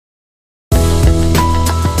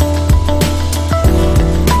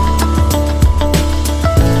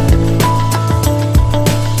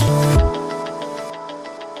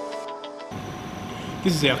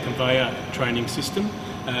This is our conveyor training system.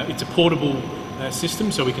 It's a portable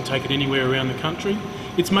system, so we can take it anywhere around the country.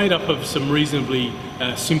 It's made up of some reasonably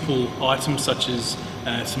simple items, such as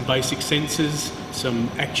some basic sensors, some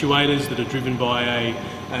actuators that are driven by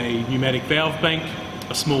a pneumatic valve bank,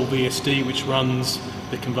 a small VSD which runs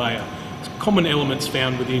the conveyor. It's common elements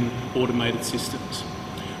found within automated systems.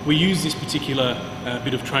 We use this particular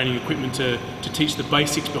bit of training equipment to teach the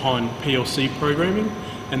basics behind PLC programming,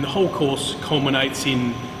 and the whole course culminates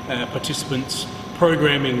in participants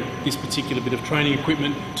programming this particular bit of training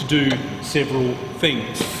equipment to do several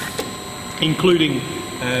things, including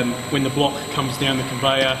when the block comes down the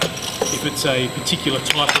conveyor. If it's a particular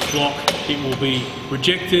type of block, it will be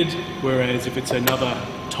rejected, whereas if it's another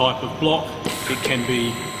type of block, it can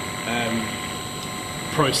be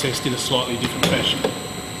processed in a slightly different fashion.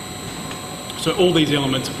 So all these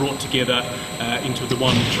elements are brought together into the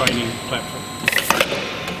one training platform.